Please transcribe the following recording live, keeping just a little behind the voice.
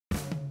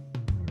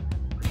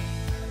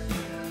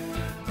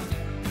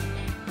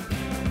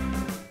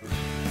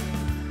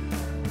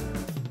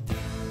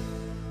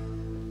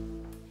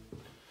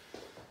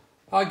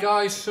Hi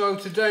guys, so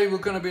today we're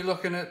going to be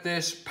looking at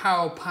this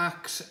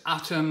PowaPacs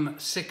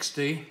ATOM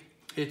 60.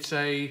 It's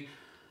a,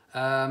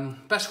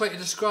 best way to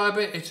describe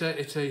it, it's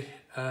a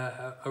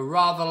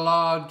rather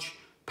large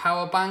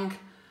power bank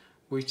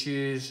which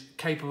is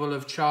capable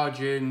of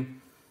charging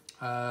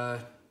your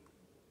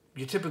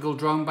typical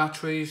drone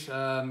batteries,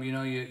 you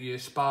know, your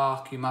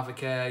Spark, your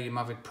Mavic Air, your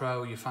Mavic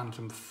Pro, your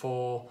Phantom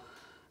 4,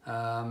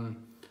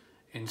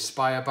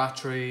 Inspire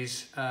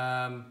batteries,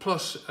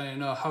 plus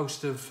a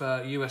host of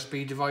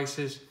USB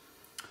devices.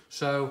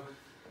 So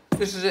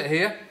this is it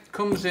here.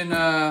 Comes in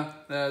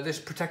this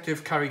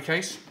protective carry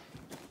case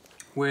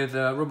with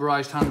a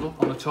rubberized handle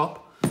on the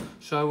top.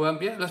 So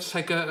yeah, let's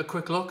take a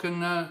quick look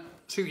and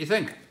see what you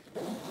think.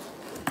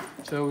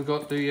 So we've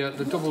got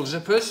the double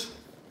zippers,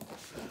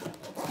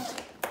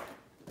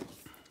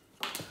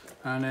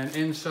 and then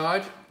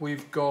inside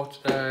we've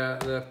got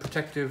the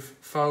protective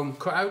foam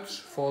cutouts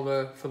for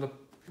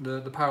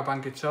the power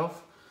bank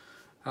itself.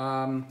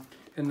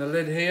 In the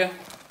lid here,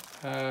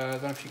 I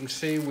don't know if you can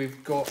see,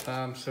 we've got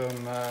what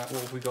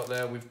have we got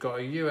there? We've got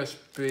a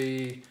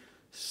USB-C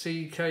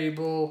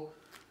cable.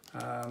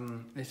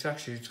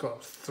 It's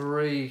got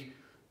 3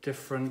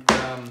 different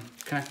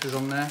connectors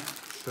on there.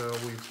 So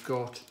we've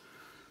got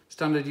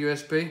standard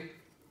USB,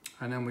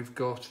 and then we've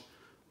got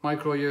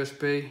micro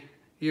USB,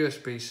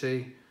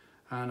 USB-C,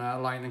 and a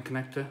lightning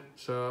connector.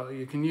 So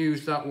you can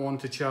use that one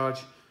to charge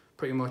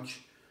pretty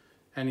much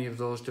any of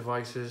those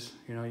devices.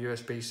 You know,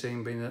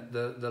 USB-C being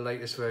the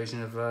latest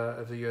version of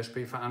the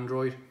USB for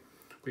Android.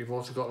 We've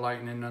also got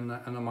lightning and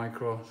the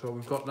micro. So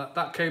we've got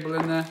that cable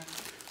in there.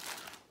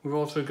 We've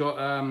also got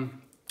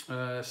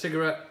a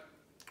cigarette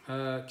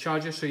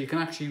charger, so you can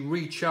actually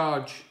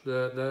recharge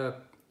the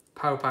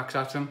PowaPacs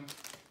ATOM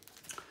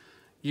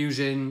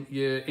using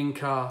your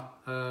in-car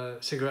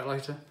cigarette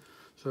lighter.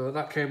 So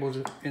that cable's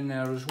in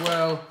there as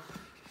well.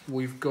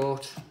 We've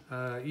got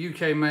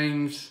UK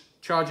mains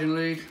charging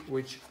lead,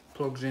 which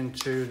plugs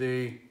into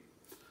the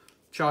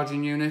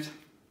charging unit.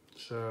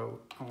 So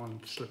that one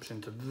slips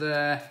into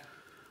there,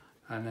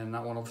 and then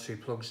that one obviously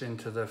plugs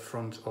into the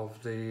front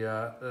of the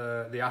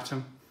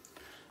ATOM.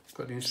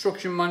 Got the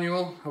instruction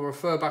manual. I'll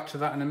refer back to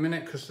that in a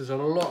minute because there's a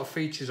lot of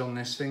features on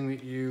this thing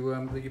that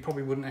you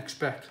probably wouldn't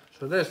expect.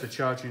 So there's the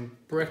charging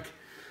brick,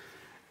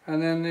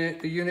 and then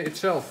the unit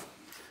itself.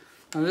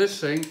 And this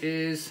thing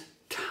is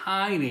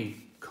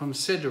tiny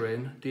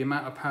considering the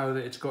amount of power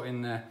that it's got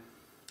in there.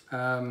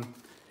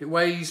 It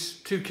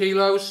weighs 2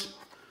 kilos.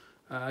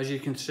 As you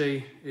can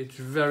see, it's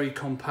very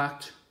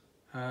compact.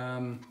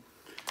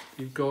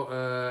 You've got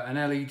an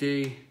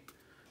LED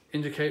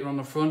indicator on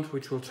the front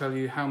which will tell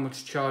you how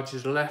much charge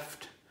is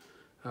left,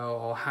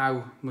 or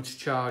how much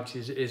charge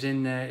is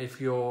in there if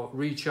you're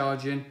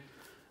recharging.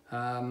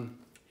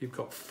 You've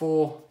got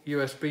 4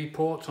 USB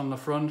ports on the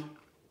front.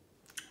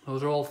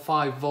 Those are all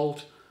 5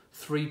 volt,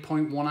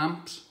 3.1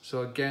 amps.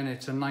 So again,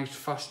 it's a nice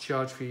fast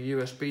charge for your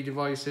USB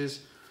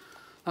devices.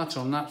 That's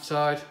on that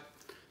side.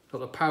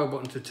 Got the power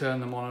button to turn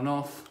them on and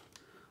off.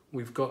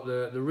 We've got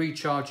the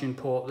recharging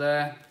port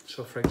there.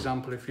 So for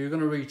example, if you're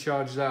going to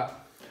recharge that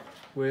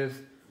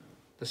with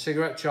the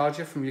cigarette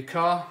charger from your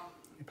car,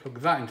 you plug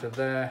that into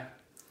there,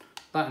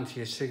 that into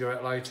your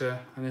cigarette lighter,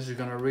 and this is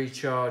going to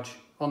recharge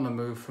on the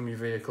move from your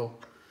vehicle.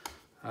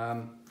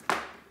 And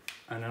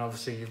then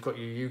obviously you've got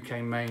your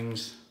UK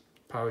mains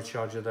power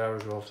charger there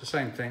as well. So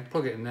same thing,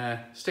 plug it in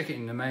there, stick it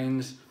in the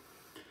mains.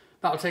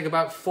 That'll take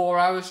about 4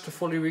 hours to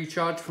fully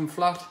recharge from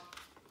flat.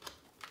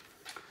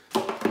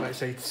 Like I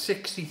say,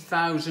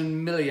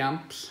 60,000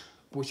 milliamps,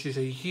 which is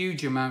a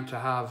huge amount to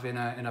have in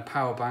a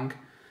power bank.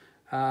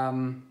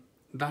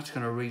 That's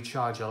going to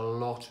recharge a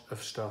lot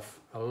of stuff,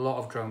 a lot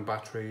of drone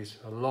batteries,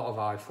 a lot of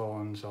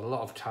iPhones, a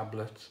lot of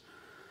tablets,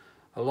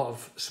 a lot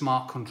of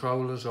smart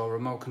controllers or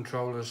remote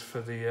controllers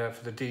for the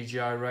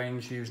DJI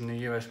range using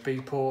the USB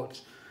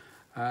ports.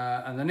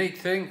 And the neat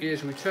thing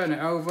is, we turn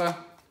it over.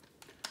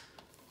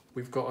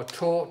 We've got a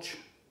torch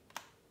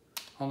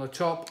on the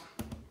top.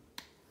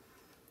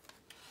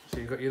 So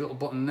you've got your little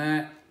button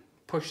there,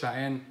 push that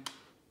in,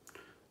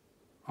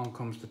 on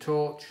comes the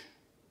torch,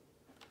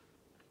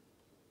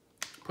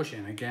 push it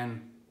in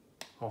again,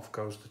 off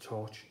goes the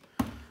torch.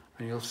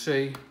 And you'll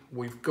see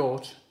we've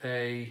got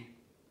a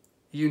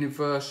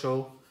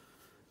universal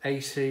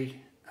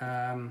AC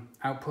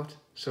output.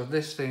 So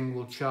this thing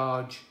will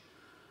charge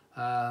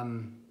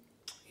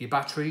your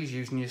batteries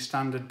using your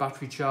standard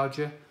battery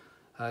charger.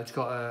 It's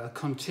got a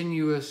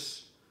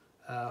continuous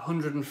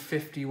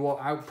 150 watt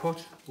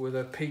output with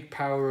a peak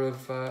power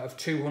of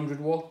 200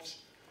 watts.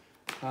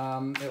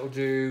 It'll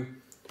do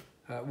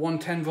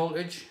 110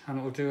 voltage, and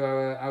it'll do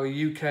our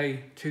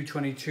UK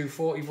 220,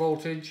 240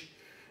 voltage.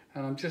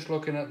 And I'm just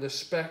looking at the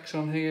specs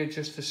on here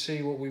just to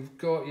see what we've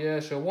got. Yeah,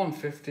 so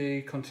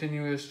 150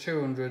 continuous,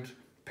 200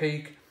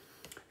 peak.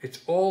 It's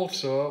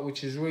also,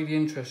 which is really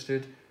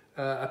interesting,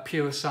 a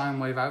pure sine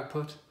wave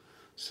output.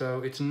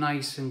 So it's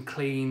nice and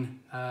clean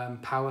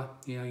power.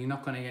 You know, you're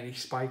not going to get any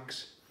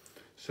spikes.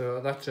 So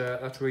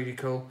that's really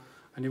cool.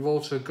 And you've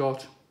also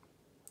got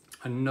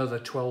another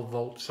 12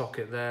 volt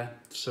socket there,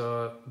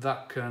 so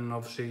that can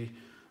obviously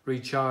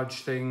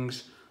recharge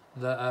things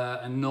that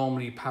are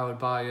normally powered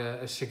by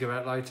a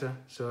cigarette lighter.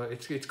 So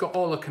it's got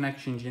all the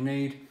connections you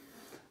need.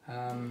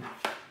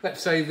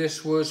 Let's say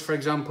this was, for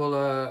example,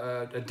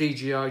 a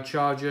DJI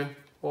charger.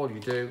 All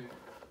you do,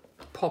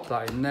 pop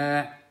that in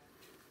there.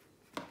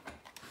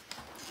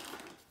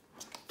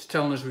 It's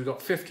telling us we've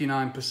got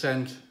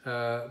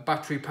 59%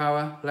 battery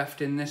power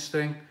left in this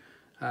thing.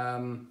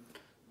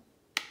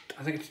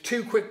 I think it's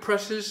 2 quick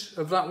presses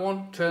of that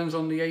one turns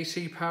on the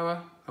AC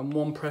power, and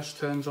 1 press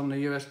turns on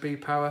the USB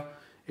power.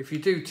 If you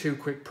do 2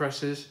 quick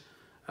presses,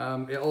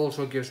 it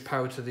also gives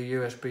power to the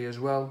USB as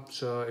well.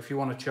 So if you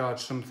want to charge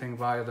something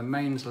via the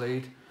mains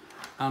lead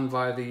and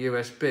via the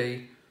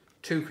USB,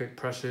 2 quick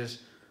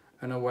presses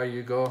and away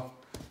you go.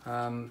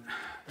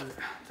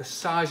 The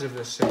size of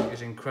this thing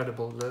is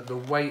incredible. The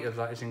weight of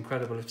that is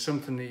incredible. It's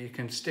something that you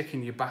can stick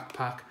in your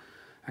backpack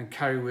and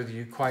carry with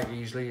you quite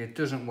easily. It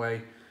doesn't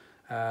weigh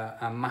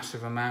a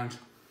massive amount.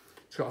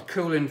 It's got a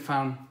cooling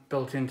fan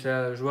built into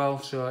there as well,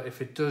 so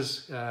if it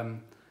does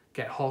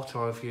get hot,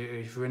 or if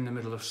you're in the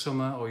middle of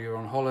summer or you're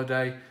on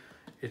holiday,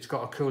 it's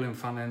got a cooling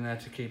fan in there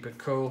to keep it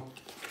cool.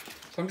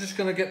 So I'm just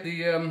going to get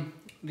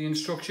the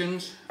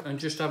instructions and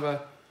just have a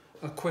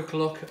quick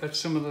look at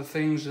some of the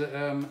things that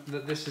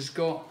that this has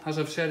got. As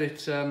I've said,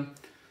 it's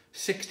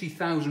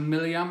 60,000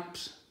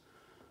 milliamps.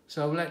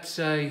 So let's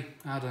say,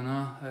 I don't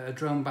know, a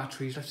drone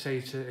battery, let's say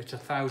it's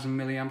 1,000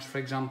 milliamps, for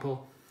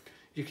example.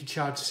 You could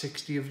charge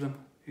 60 of them,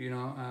 you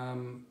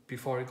know,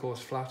 before it goes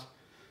flat.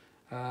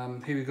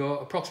 Here we go,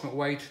 approximate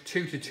weight,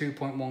 2 to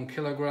 2.1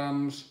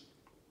 kilograms.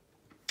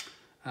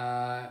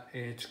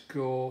 It's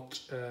got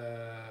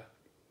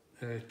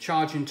a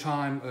charging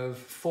time of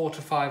 4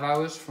 to 5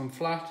 hours from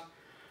flat.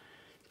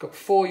 It's got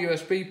 4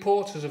 USB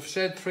ports, as I've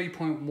said,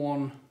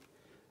 3.1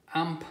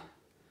 amp.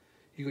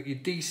 You've got your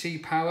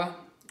DC power,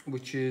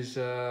 which is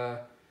 9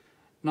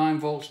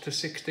 volts to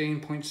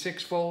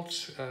 16.6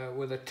 volts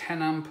with a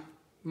 10 amp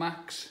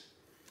max.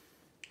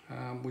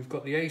 We've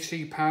got the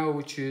AC power,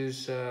 which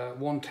is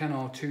 110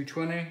 or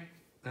 220,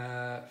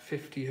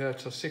 50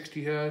 hertz or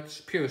 60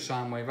 hertz, pure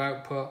sine wave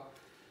output.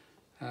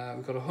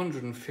 We've got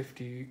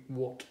 150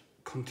 watt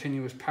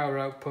continuous power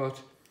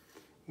output.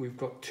 We've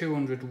got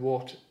 200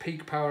 watt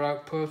peak power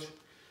output.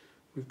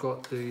 We've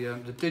got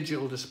the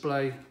digital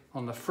display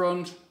on the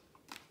front.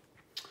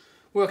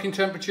 Working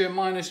temperature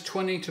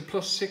 -20 to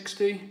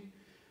 +60.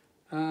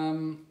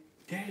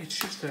 Yeah,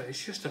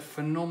 it's just a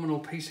phenomenal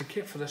piece of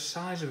kit for the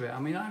size of it. I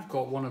mean, I've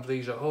got one of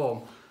these at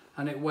home,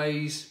 and it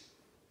weighs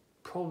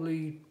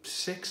probably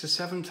 6 or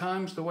 7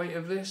 times the weight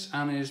of this,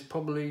 and is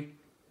probably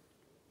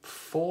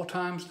 4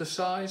 times the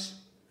size.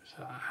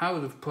 So how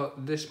they've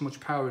put this much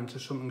power into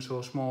something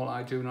so small,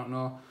 I do not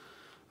know.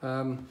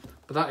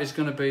 But that is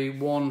going to be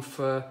one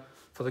for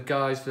the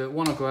guys that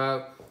want to go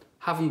out,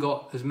 haven't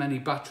got as many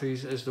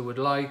batteries as they would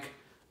like,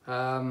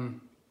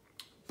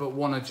 but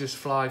want to just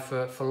fly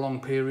for long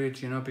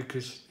periods, you know,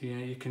 because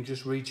you can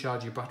just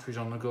recharge your batteries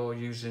on the go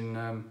using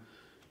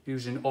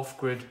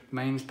off-grid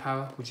mains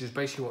power, which is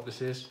basically what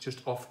this is,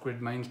 just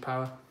off-grid mains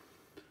power.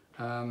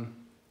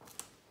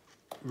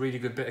 Really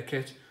good bit of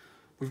kit.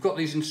 We've got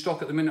these in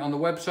stock at the minute on the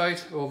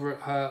website over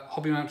at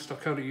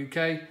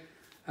hobbymounts.co.uk.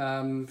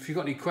 If you've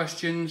got any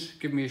questions,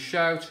 give me a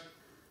shout.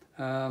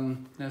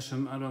 There's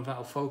some, I don't know if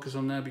that'll focus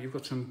on there, but you've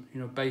got some, you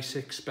know,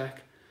 basic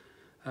spec.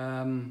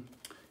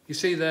 You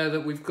see there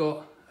that we've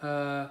got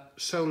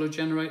solar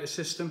generator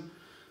system.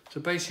 So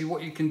basically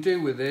what you can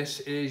do with this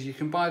is you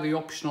can buy the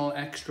optional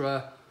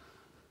extra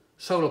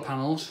solar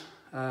panels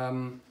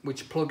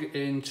which plug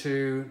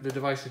into the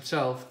device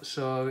itself.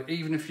 So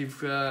even if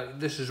you've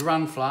this is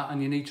ran flat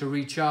and you need to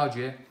recharge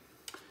it,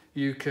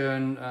 you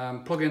can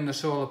plug in the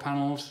solar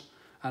panels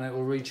and it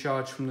will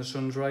recharge from the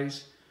sun's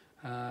rays.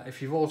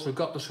 If you've also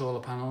got the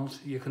solar panels,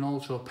 you can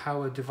also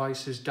power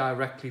devices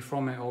directly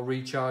from it, or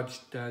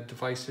recharge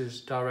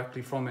devices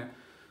directly from it,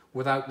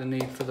 without the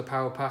need for the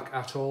PowaPac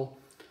at all.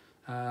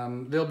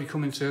 They'll be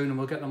coming soon, and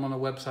we'll get them on the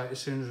website as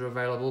soon as they're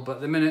available. But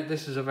at the minute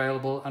this is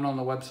available and on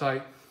the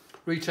website,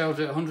 retails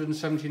at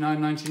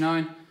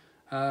 $179.99.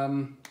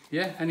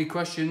 Yeah, any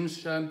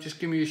questions, just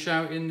give me a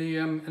shout in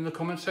the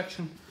comment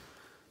section.